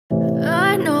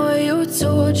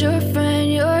told your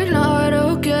friend you're not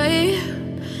okay,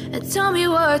 and tell me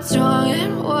what's wrong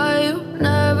and why you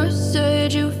never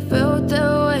said you felt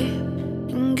that way.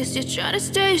 And guess you're trying to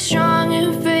stay strong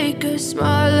and fake a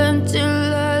smile until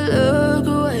I look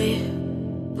away.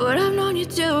 But I've known you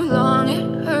too long,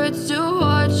 it hurts to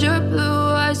watch your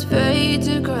blue eyes fade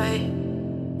to gray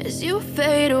as you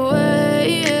fade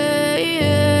away,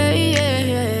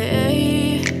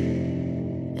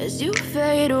 as you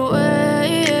fade away.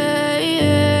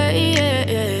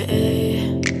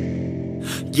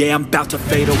 Yeah, I'm about to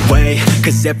fade away,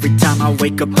 cause every time I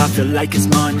wake up I feel like it's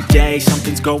Monday.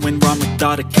 Something's going wrong with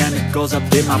all the chemicals up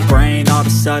in my brain. All of a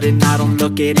sudden I don't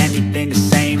look at anything the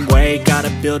same way.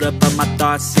 Gotta build up of my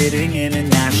thoughts sitting in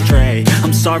an ashtray.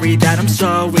 I'm sorry that I'm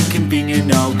so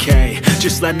inconvenient, okay.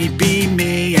 Just let me be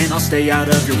me and I'll stay out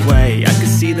of your way. I can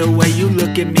see the way you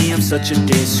look at me, I'm such a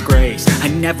disgrace. I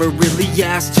never really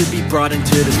asked to be brought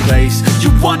into this place. You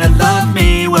wanna love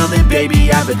me? Well then baby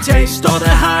I have a taste. All the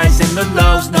highs and the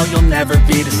lows, no you'll never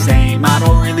be the same. I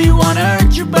don't really wanna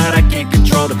hurt you but I can't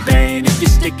control the pain. If you're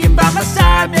sticking by my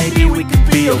side maybe we could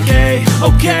be okay.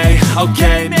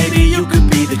 Okay, maybe you could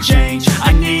be the change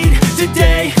I need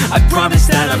today. I promise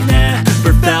that I've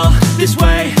never felt this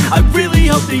way. I really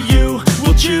hope that you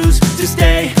will choose to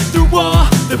stay through all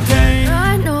the pain.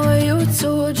 I know you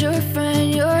told your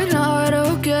friend you're not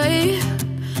okay,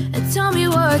 and tell me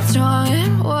what's wrong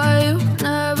and why you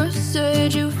never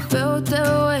said you felt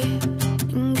that way.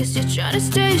 And guess you're trying to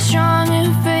stay strong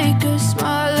and fake a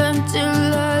smile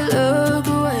until I look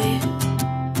away.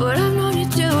 But I've known you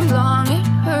too long, it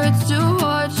hurts to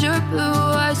watch your blue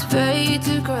eyes fade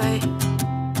to gray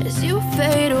as you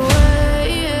fade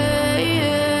away,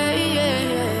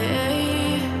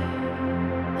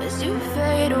 as you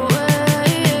fade away,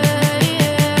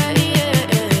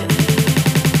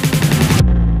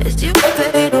 as you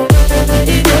fade away.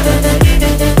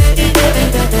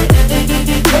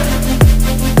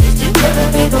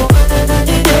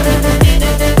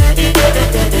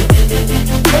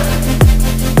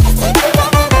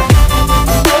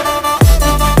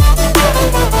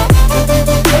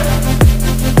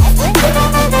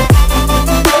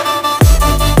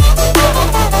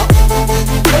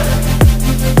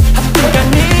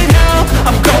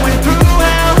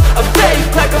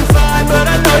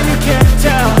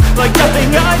 Like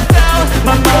nothing I felt,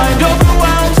 my mind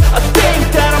overwhelms. I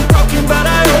think that I'm broken, but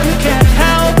I hope you can't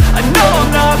help. I know I'm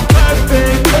not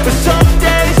perfect, but some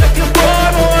days I feel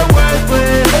bored or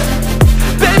worthless.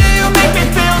 Baby, you make me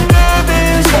feel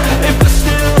nervous. If I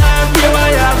still have you,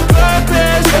 I have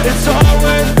purpose. It's all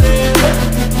worth it.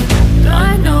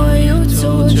 I know you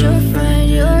told your friend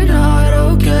you're not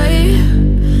okay,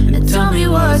 and tell me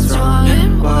what's wrong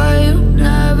and why you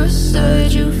never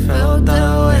said you felt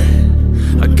that way.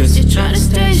 I guess you're trying to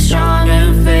stay strong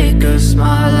and fake a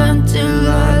smile until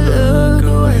I look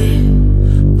away.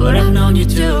 But I've known you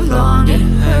too long, it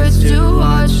hurts to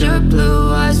watch your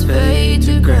blue eyes fade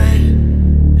to gray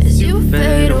as you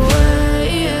fade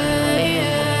away,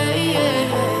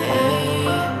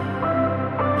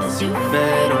 as you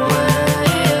fade away,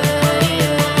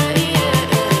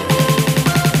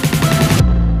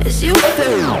 as you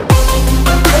fade away.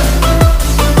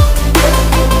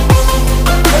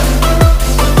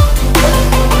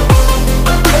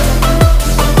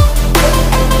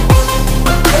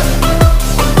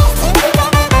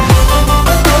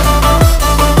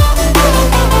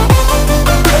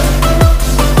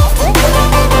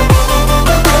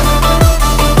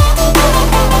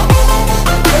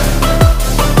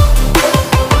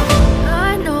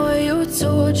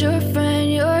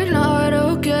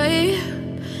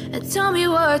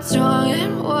 What's wrong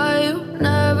and why you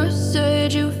never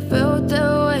said you felt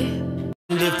that way.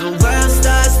 And if the world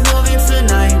starts moving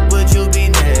tonight, would you be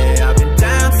there? I've been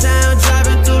downtown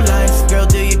driving through life, girl,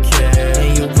 do you care?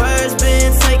 And your words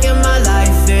been taking my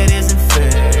life, it isn't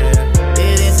fair.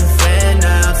 It isn't fair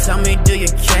now, tell me do you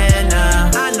care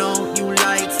now? I know you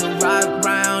like to ride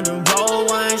round and roll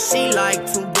one, she like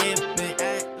to